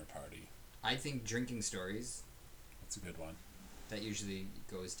the dinner party. I think drinking stories. That's a good one. That usually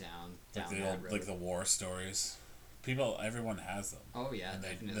goes down Like that road. like the war stories. Everyone has them. Oh yeah, and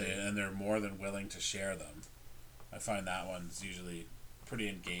definitely. they're more than willing to share them. I find that one's usually pretty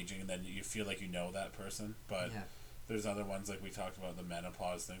engaging, and then you feel like you know that person. But there's other ones like we talked about, the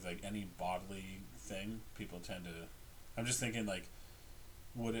menopause things, like any bodily thing, people tend to. I'm just thinking like,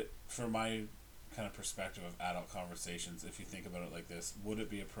 would it, for my kind of perspective of adult conversations, if you think about it like this, would it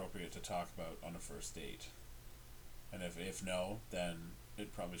be appropriate to talk about on a first date? And if no, then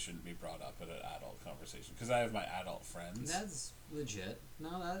it probably shouldn't be brought up at an adult conversation, because I have my adult friends. That's legit. No,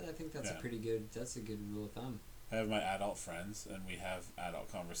 I think that's that's a good rule of thumb. I have my adult friends, and we have adult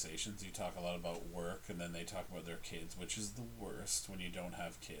conversations. You talk a lot about work, and then they talk about their kids, which is the worst when you don't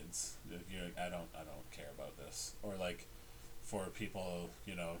have kids. You're like, I don't care about this. Or like, for people,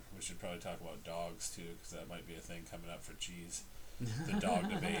 we should probably talk about dogs too, because that might be a thing coming up for cheese. The dog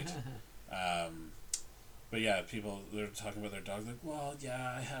debate. But yeah, people, they're talking about their dogs, like, well,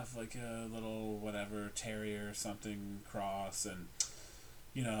 yeah, I have like a little whatever terrier or something cross, and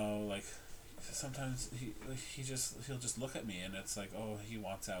like, sometimes he'll just look at me, and it's like, oh, he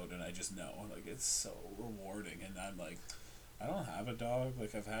wants out, and I just know, like, it's so rewarding. And I'm like, I don't have a dog.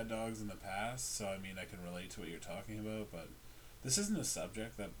 Like, I've had dogs in the past, so I mean, I can relate to what you're talking about, but this isn't a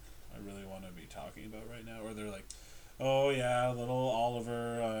subject that I really want to be talking about right now. Or they're like, oh yeah, little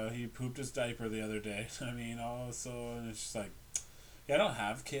Oliver, he pooped his diaper the other day. I mean, and it's just like, yeah, I don't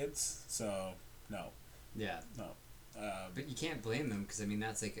have kids, so no. Yeah. No. But you can't blame them, because I mean,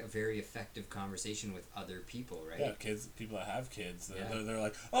 that's like a very effective conversation with other people, right? Yeah, people that have kids, they're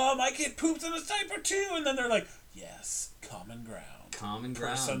like, oh, my kid poops in his diaper too, and then they're like, yes, common ground. Common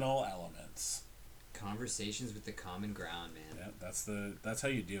ground. Personal elements. Conversations with the common ground, man. Yeah, that's how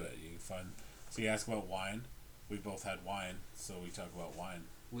you do it. You find. So you ask about wine. We both had wine, so we talk about wine.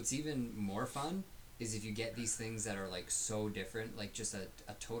 What's even more fun is if you get these things that are like so different, like just a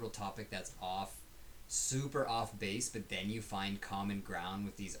total topic that's super off base, but then you find common ground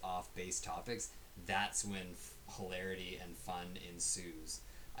with these off base topics. That's when hilarity and fun ensues.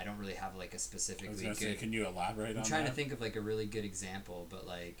 I don't really have like a specifically good. Say, can you elaborate on that? I'm trying to think of like a really good example, but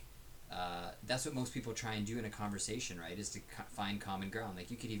like that's what most people try and do in a conversation, right? Is to find common ground. Like,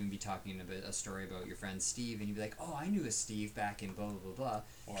 you could even be talking about a story about your friend Steve, and you'd be like, oh, I knew a Steve back in blah blah blah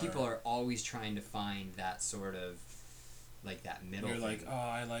blah. People are always trying to find that sort of like that middle You're thing. like, oh,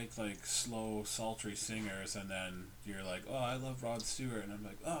 I like slow, sultry singers, and then you're like, oh, I love Rod Stewart, and I'm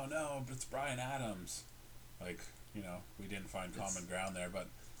like, oh no, but it's Bryan Adams. Like, we didn't find common ground there, but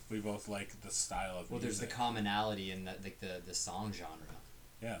we both like the style of well, music. there's the commonality in the song genre.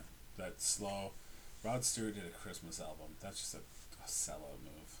 Yeah, that slow. Rod Stewart did a Christmas album. That's just a sellout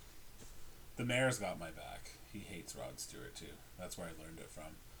move. The mayor's got my back. He hates Rod Stewart too. That's where I learned it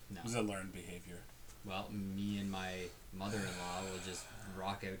from. No. It was a learned behavior. Well, me and my mother-in-law will just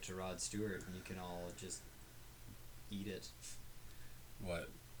rock out to Rod Stewart, and you can all just eat it. What?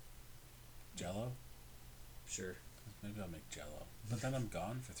 Jello? Sure. Maybe I'll make Jello. But then I'm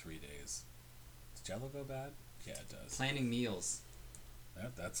gone for 3 days. Does Jello go bad? Yeah, it does. Planning meals.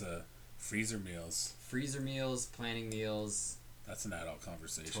 That's a freezer meals. Freezer meals, planning meals. That's an adult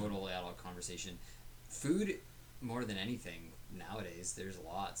conversation. Total adult conversation. Food, more than anything, nowadays, there's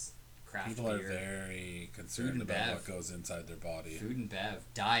lots. Craft People beer. are very concerned about what goes inside their body. Food and bev.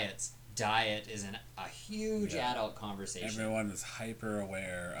 Diets. Diet is a huge adult conversation. Everyone is hyper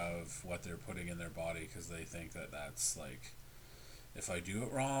aware of what they're putting in their body because they think that that's like, if I do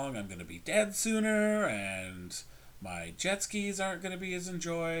it wrong, I'm going to be dead sooner, and my jet skis aren't going to be as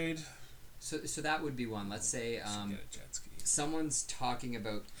enjoyed. So that would be one. Let's say Get a jet ski. someone's talking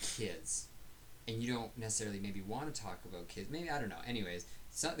about kids, and you don't necessarily maybe want to talk about kids. Maybe, I don't know. Anyways,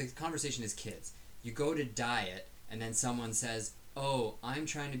 the conversation is kids. You go to diet, and then someone says, oh, I'm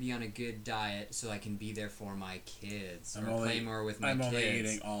trying to be on a good diet so I can be there for my kids play more with my kids. I'm only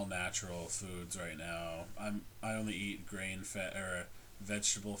eating all natural foods right now. I only eat grain fed or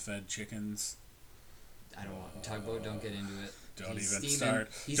vegetable fed chickens. I don't want to talk about. Don't get into it. Don't He's even steaming. start.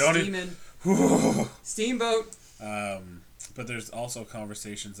 He's Don't steaming. Steamboat. But there's also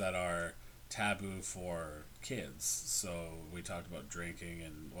conversations that are taboo for kids. So we talked about drinking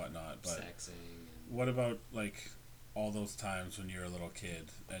and whatnot, but Sexing. What about like all those times when you were a little kid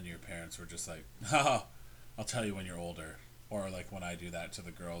and your parents were just like, "Ha, I'll tell you when you're older," or like when I do that to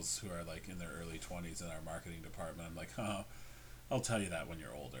the girls who are like in their early 20s in our marketing department, I'm like, "Ha, I'll tell you that when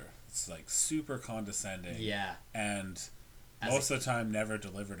you're older." It's like super condescending. Yeah. And most of the time never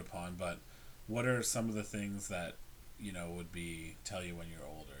delivered upon, but what are some of the things that would be tell you when you're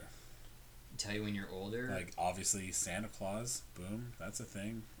older? Tell you when you're older? Like, obviously, Santa Claus, boom, that's a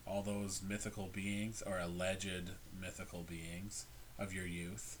thing. All those mythical beings, or alleged mythical beings of your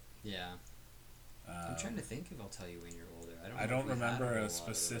youth. Yeah. I'm trying to think if I'll tell you when you're older. I don't remember a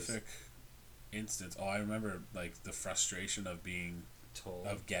specific instance. Oh, I remember, like, the frustration of being told.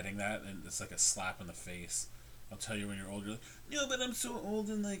 Of getting that, and it's like a slap in the face. I'll tell you when you're older. Like, no, but I'm so old,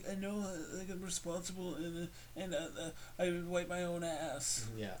 and like I know, like I'm responsible, and I wipe my own ass.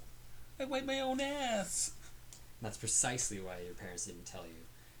 Yeah. I wipe my own ass. That's precisely why your parents didn't tell you.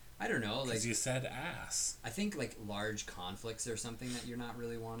 I don't know, like, because you said ass. I think like large conflicts or something that you're not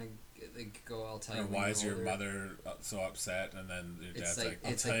really want to like go. I'll tell you. Or when why you're is your older. mother so upset, and then your dad's It's like,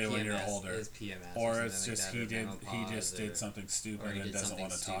 "I'll tell you PMS, when you're older." It's PMS, or it's just like that, he just did something stupid and doesn't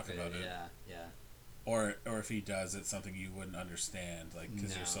want to talk about it. Yeah. Or if he does, it's something you wouldn't understand, like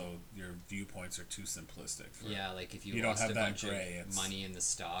because your viewpoints are too simplistic. Like if you don't lost have a that bunch gray, of money in the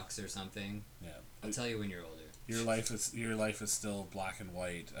stocks or something. Yeah. I'll tell you when you're older. Your life is still black and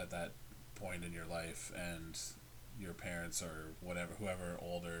white at that point in your life, and your parents or whoever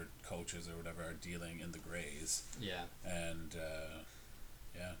older coaches or whatever are dealing in the grays. Yeah. And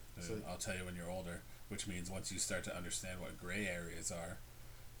I'll tell you when you're older, which means once you start to understand what gray areas are,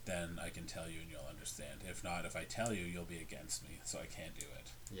 then I can tell you and you'll understand. If not, if I tell you, you'll be against me, so I can't do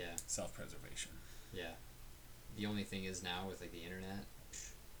it. Yeah. Self-preservation. Yeah. The only thing is now with like the internet,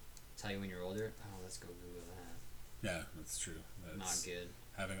 tell you when you're older. Oh, let's go Google that. Yeah, that's true. That's not good.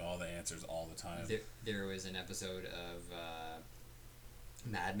 Having all the answers all the time. There was an episode of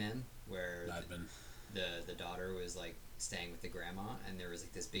Mad Men where the daughter was like staying with the grandma, and there was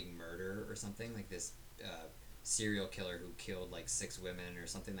like this big murder or something, like this serial killer who killed like 6 women or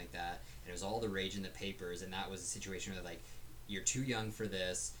something like that, and it was all the rage in the papers, and that was a situation where like, you're too young for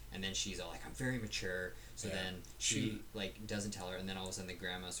this, and then she's all like, I'm very mature, so then she like doesn't tell her, and then all of a sudden the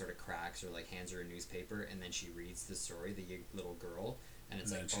grandma sort of cracks or like hands her a newspaper, and then she reads the story, the little girl, and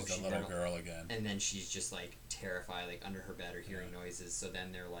it's like, she's a little girl again, and then she's just like terrified, like under her bed or hearing noises, so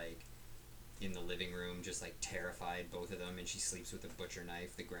then they're like in the living room just like terrified, both of them, and she sleeps with a butcher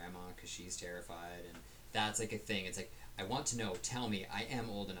knife, the grandma, because she's terrified, and that's like a thing. It's like, I want to know, tell me, I am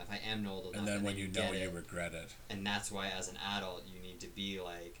old enough, I am old enough. And then when you know, you regret it. And that's why as an adult you need to be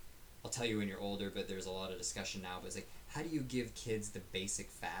like, I'll tell you when you're older, but there's a lot of discussion now, but it's like, how do you give kids the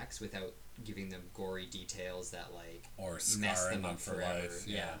basic facts without giving them gory details that like or mess them them up for forever? life.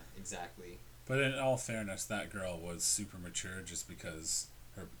 Yeah, exactly. But in all fairness, that girl was super mature just because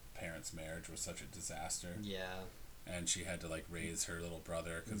her parents' marriage was such a disaster. Yeah. And she had to like raise her little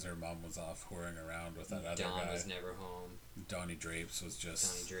brother because her mom was off whoring around with that other Don guy. was never home. Donnie Drapes was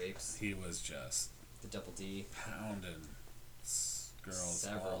just. Donnie Drapes. He was just. The double D. Pounding girls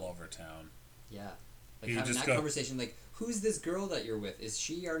Several. all over town. Yeah. Like He having just that conversation, like, who's this girl that you're with? Is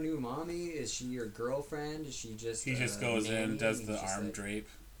she our new mommy? Is she your girlfriend? Is she just He just goes nanny? in, does He's the just arm like, drape.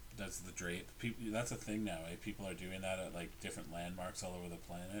 Does the drape. That's a thing now, eh? People are doing that at like different landmarks all over the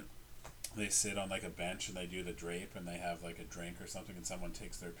planet. They sit on like a bench and they do the drape and they have like a drink or something and someone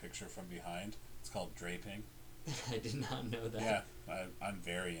takes their picture from behind. It's called draping. I did not know that. Yeah, I'm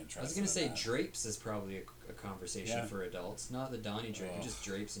very interested. I was going to say that. drapes is probably a conversation Yeah. for adults, not the Donnie drape, Ugh. just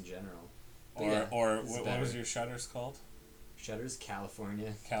drapes in general. But Or, yeah, or it's what better. was your shutters called? Shutters,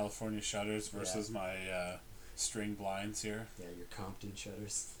 California. California shutters versus my string blinds here. Yeah, your Compton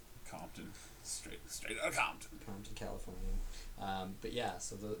shutters. Compton. Straight out of Compton. Compton, California. But yeah,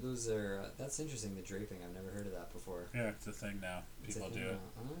 so those are that's interesting. The draping, I've never heard of that before. Yeah, it's a thing now. It's a People thing do it. now.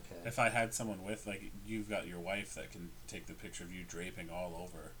 Oh, okay. If I had someone with, like, you've got your wife that can take the picture of you draping all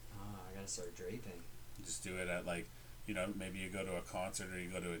over. I gotta start draping. You just do it at, like, you know, maybe you go to a concert or you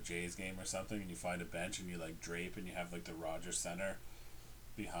go to a Jays game or something and you find a bench and you, like, drape and you have, like, the Rogers Center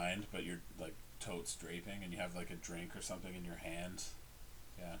behind, but you're, like, totes draping and you have, like, a drink or something in your hand.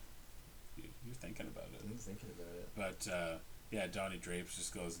 Yeah. You're thinking about it. I'm thinking about it. But, yeah, Donnie Drapes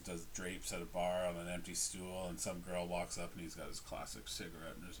just goes and does drapes at a bar on an empty stool, and some girl walks up and he's got his classic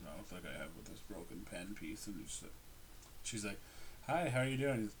cigarette in his mouth, like I have with this broken pen piece, and she's like, "Hi, how are you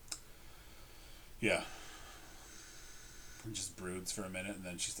doing?" Yeah. And just broods for a minute, and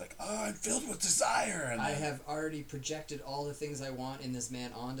then she's like, "Oh, I'm filled with desire." And I have already projected all the things I want in this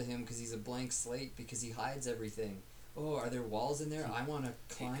man onto him because he's a blank slate because he hides everything. Oh, are there walls in there? I want to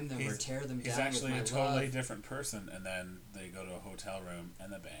climb them or tear them down. He's actually with a my totally love. different person, and then they go to a hotel room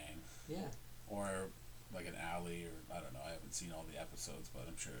and the bang. Yeah. Or like an alley, or I don't know. I haven't seen all the episodes, but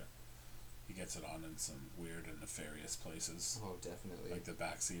I'm sure he gets it on in some weird and nefarious places, Oh, definitely. like the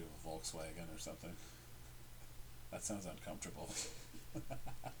backseat of a Volkswagen or something. That sounds uncomfortable.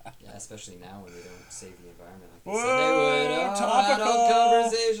 Yeah, especially now when we don't save the environment like Whoa, Sunday would. Oh, topical adult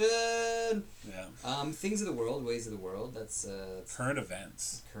conversation. Yeah. Things of the world, ways of the world. That's Current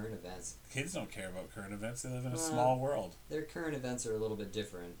events. current events. Kids don't care about current events. They live in a small world. Their current events are a little bit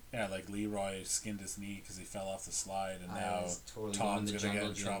different. Yeah, like Leroy skinned his knee because he fell off the slide, and now was totally Tom's going gonna to get the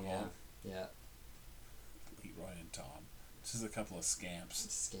in jungle trouble. gym, yeah. Leroy and Tom. Just a couple of scamps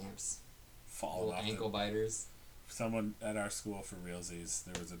Scamps. falling Little off. ankle biters. Someone at our school for realsies,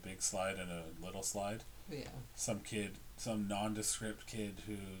 there was a big slide and a little slide. Yeah. Some nondescript kid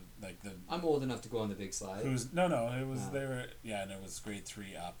who, like the I'm old enough to go on the big slide. it was Oh. they were yeah, and it was grade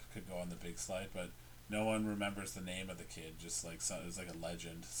 3 up could go on the big slide, but no one remembers the name of the kid. Just like it was like a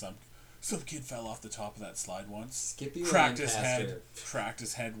legend. Some kid fell off the top of that slide once, Skippy cracked his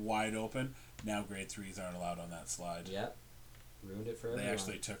Lancaster. head wide open. Now grade 3s aren't allowed on that slide. Yep. Ruined it for They everyone.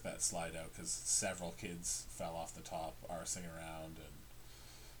 actually took that slide out because several kids fell off the top, arsing around, and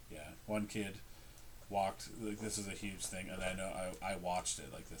yeah, one kid walked. Like, this was a huge thing, and I know I watched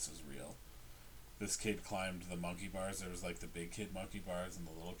it like this was real. This kid climbed the monkey bars. There was like the big kid monkey bars and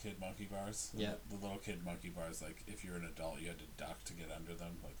the little kid monkey bars. Yeah. The little kid monkey bars, like if you're an adult, you had to duck to get under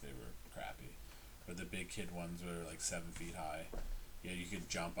them. Like they were crappy, but the big kid ones were like 7 feet high. Yeah, you could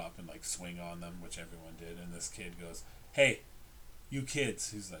jump up and like swing on them, which everyone did. And this kid goes, "Hey, you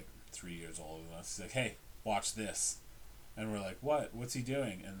kids," he's like 3 years older than us. He's like, "Hey, watch this." And we're like, "What? What's he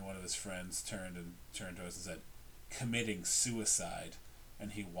doing?" And one of his friends turned to us and said, "Committing suicide."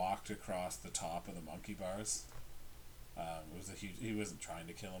 And he walked across the top of the monkey bars. It was a huge. He wasn't trying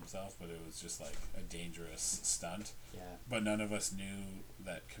to kill himself, but it was just like a dangerous stunt. Yeah. But none of us knew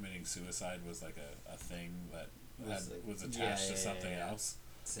that committing suicide was like a thing that was attached to something else.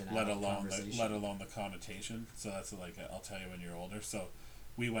 It's an Let adult alone conversation. the connotation. So that's like I'll tell you when you're older. So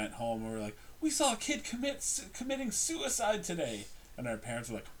we went home and we were like, "We saw a kid committing suicide today," and our parents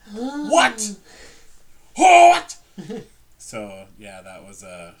were like, "What? What?" So yeah, that was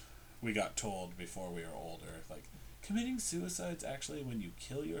we got told before we were older, like committing suicide's actually when you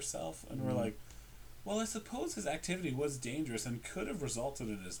kill yourself, and we're like, well, I suppose his activity was dangerous and could have resulted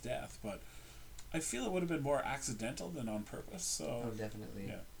in his death, but I feel it would have been more accidental than on purpose. So Oh, definitely.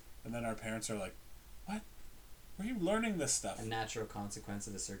 yeah. And then our parents are like, "What? Where are you learning this stuff?" A natural consequence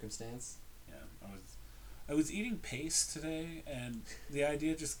of the circumstance. Yeah, I was eating paste today, and the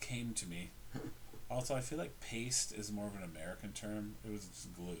idea just came to me. Also, I feel like paste is more of an American term. It was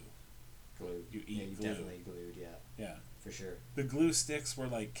just glue. Glued. You eat you glue. definitely glued. Yeah. Yeah. For sure. The glue sticks were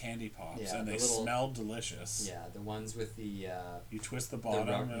like candy pops, Yeah, and the they little- smelled delicious. Yeah, the ones with the You twist the the bottom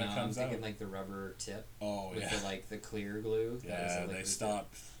rubber. and No, it I'm comes thinking out. like the rubber tip Oh with yeah. the like the clear glue. That was Yeah, a they liquid tip.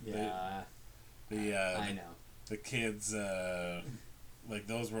 stopped. Yeah, The I know. the kids like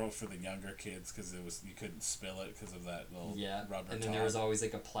those were for the younger kids because it was you couldn't spill it because of that little Yeah, rubber and then top. there was always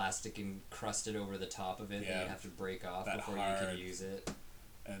like a plastic encrusted over the top of it that Yeah, you have to break off that before you hard- can use it.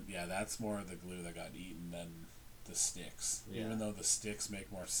 And yeah, that's more of the glue that got eaten than the sticks. Yeah. Even though the sticks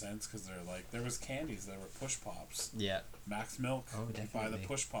make more sense because they're like there was candies that were push pops. Yeah. Max Milk. Oh, you buy the definitely.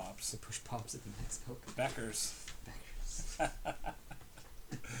 push pops. The push pops at the Max Milk. Beckers. Beckers.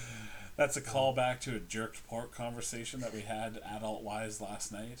 That's a callback to a jerked pork conversation that we had adult wise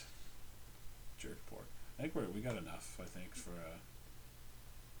last night. Jerked pork. I think we got enough. I think for.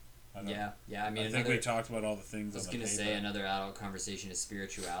 Yeah. I mean, I think another, we talked about all the things. I was on the gonna say paper. another adult conversation is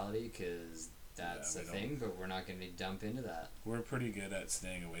spirituality because that's Yeah, a we thing, but we're not gonna dump into that. We're pretty good at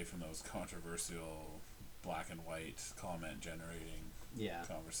staying away from those controversial, black and white comment generating Yeah.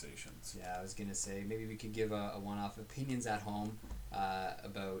 conversations. Yeah, I was gonna say maybe we could give a one-off opinions at home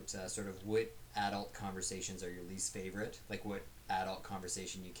about sort of what adult conversations are your least favorite, like what adult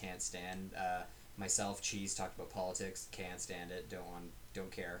conversation you can't stand. Myself, Cheese talked about politics, can't stand it,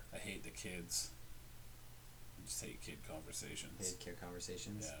 don't care. I hate the kids. I just hate kid conversations. Hate kid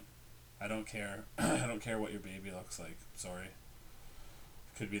conversations. Yeah, I don't care. I don't care what your baby looks like. Sorry.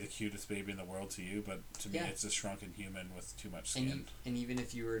 Could be the cutest baby in the world to you, but to me, Yeah. it's a shrunken human with too much And skin. and even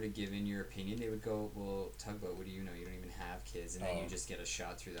if you were to give in your opinion, they would go, well, talk about what do you know? You don't even have kids, and then Oh. you just get a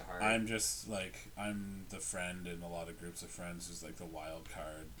shot through the heart. I'm just like I'm the friend in a lot of groups of friends who's like the wild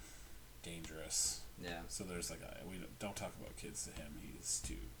card, dangerous. Yeah. So there's like we don't talk about kids to him. He's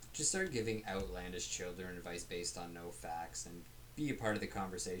too. Just start giving outlandish children advice based on no facts and be a part of the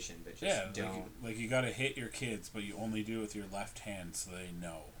conversation, but just Yeah, don't. like you got to hit your kids, but you only do it with your left hand so they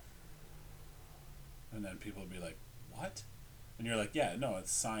know. And then people will be like, "What?" And you're like, "Yeah, no,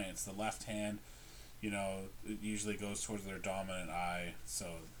 it's science. The left hand, it usually goes towards their dominant eye,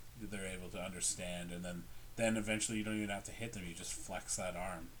 so they're able to understand. And then eventually you don't even have to hit them. You just flex that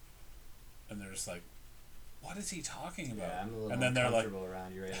arm, and they're just like, "What is he talking about?" Yeah, I'm a little and then they're like, uncomfortable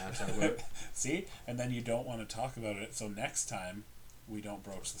around you right now. Talking about "See?" And then you don't want to talk about it. So next time, we don't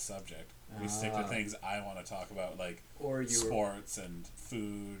broach the subject. We stick to things I want to talk about, like or you were, sports and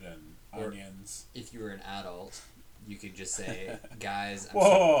food and Or- onions. if you were an adult, you could just say, "Guys,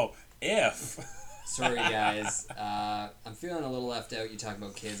 Whoa! If sorry, guys, I'm feeling a little left out. You talk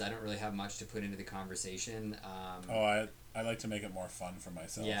about kids. I don't really have much to put into the conversation. I like to make it more fun for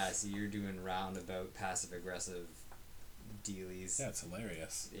myself. Yeah, so you're doing roundabout, passive aggressive dealies. Yeah, it's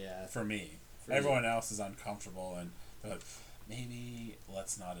hilarious Yeah. for me. For Everyone else is uncomfortable and they're like, maybe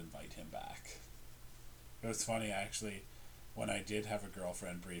let's not invite him back. It was funny actually, when I did have a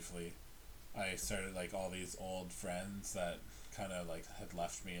girlfriend briefly, I started like all these old friends that kind of like had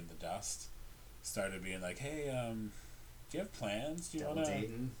left me in the dust, started being like, hey, do you have plans? Do you Double want to?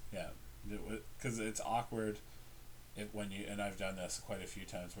 dating. Yeah, because it's awkward. When you and I've done this quite a few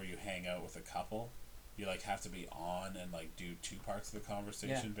times where you hang out with a couple, you like have to be on and like do two parts of the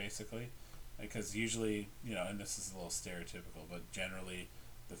conversation basically, because usually and this is a little stereotypical, but generally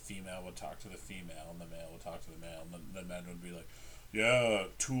the female would talk to the female and the male would talk to the male, and the men would be like, yeah,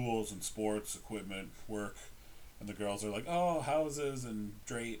 tools and sports equipment, work, and the girls are like, oh, houses and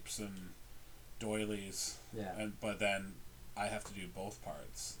drapes and doilies, Yeah. but then I have to do both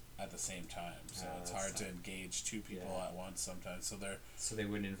parts at the same time, so it's that's hard to tough. engage two people Yeah. at once sometimes. So So they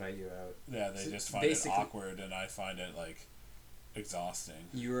wouldn't invite you out. they So just find it basically- awkward, and I find it like exhausting.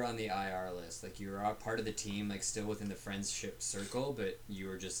 You were on the IR list, like you were a part of the team, like still within the friendship circle, but you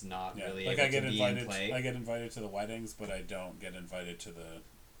were just not Yeah, really like able I get to be invited. in play. I get invited to the weddings, but I don't get invited to the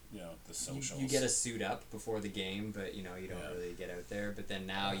You, socials. you get a suit up before the game, but you don't Yeah. really get out there. But then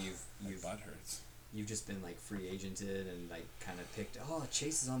now My you've butt hurts. you've just been like free agented and like kind of picked. Oh,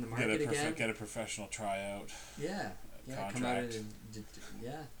 Chase is on the Get market again. get a professional tryout. Yeah, yeah. Come out contract. and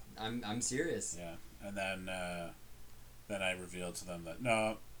yeah. I'm serious. Yeah, and then I revealed to them that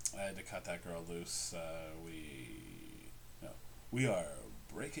no, I had to cut that girl loose. We are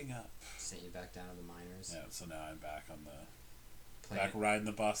breaking up. Sent you back down to the minors. Yeah, so now I'm back on the Playing- back riding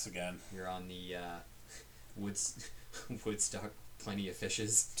the bus again, You're on the Woodstock. Plenty of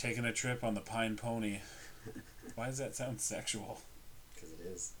fishes. taking a trip on the Pine Pony. Why does that sound sexual? Because it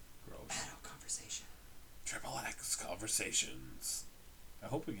is. Gross. Adult conversation. Triple X conversations. I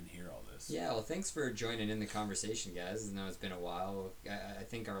hope we can hear all this. Yeah, well, thanks for joining in the conversation, guys. I know it's been a while. I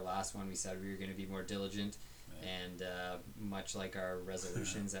think our last one we said we were going to be more diligent. And much like our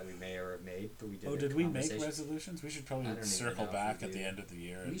resolutions that we may or have made, but we did. Oh, did we make resolutions? We should probably circle back at the end of the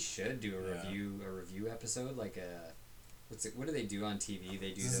year. We should do a review episode, like a. What do they do on TV?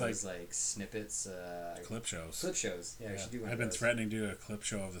 They do those like snippets. Clip shows. Clip shows. Yeah, we should do one. I've been threatening to do a clip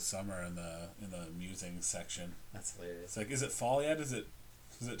show of the summer in the musing section. That's hilarious. It's like, is it fall yet? Is it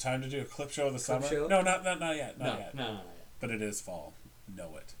time to do a clip show of the summer? Show? No, not yet. Not yet. But it is fall.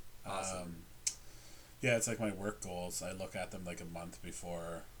 Know it. Awesome. Yeah, it's like my work goals. I look at them like a month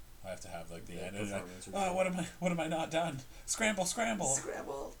before I have to have like the end. And like, what am I not done? Scramble.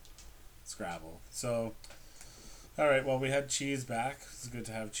 Scrabble. So, all right. Well, we had cheese back. It's good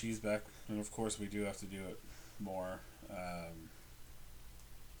to have cheese back, and of course we do have to do it more.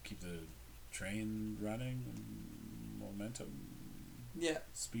 Keep the train running, momentum. Yeah.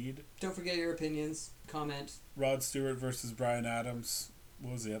 Speed. Don't forget your opinions. Comment. Rod Stewart versus Bryan Adams.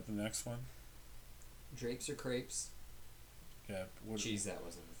 What was the next one? Drapes or crepes? Yeah. Jeez, that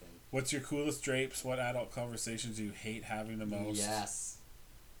wasn't a thing. What's your coolest drapes? What adult conversations do you hate having the most? Yes.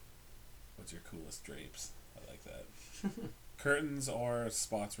 What's your coolest drapes? I like that. Curtains or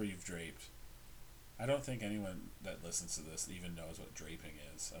spots where you've draped. I don't think anyone that listens to this even knows what draping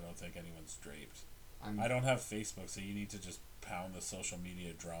is. I don't think anyone's draped. I don't have Facebook, so you need to just pound the social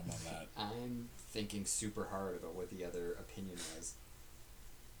media drum on that. I'm thinking super hard about what the other opinion was.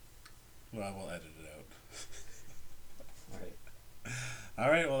 Well, we'll edit it out. Alright.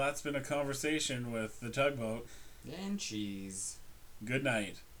 Alright, well, that's been a conversation with the Tugboat. And cheese. Good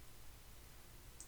night.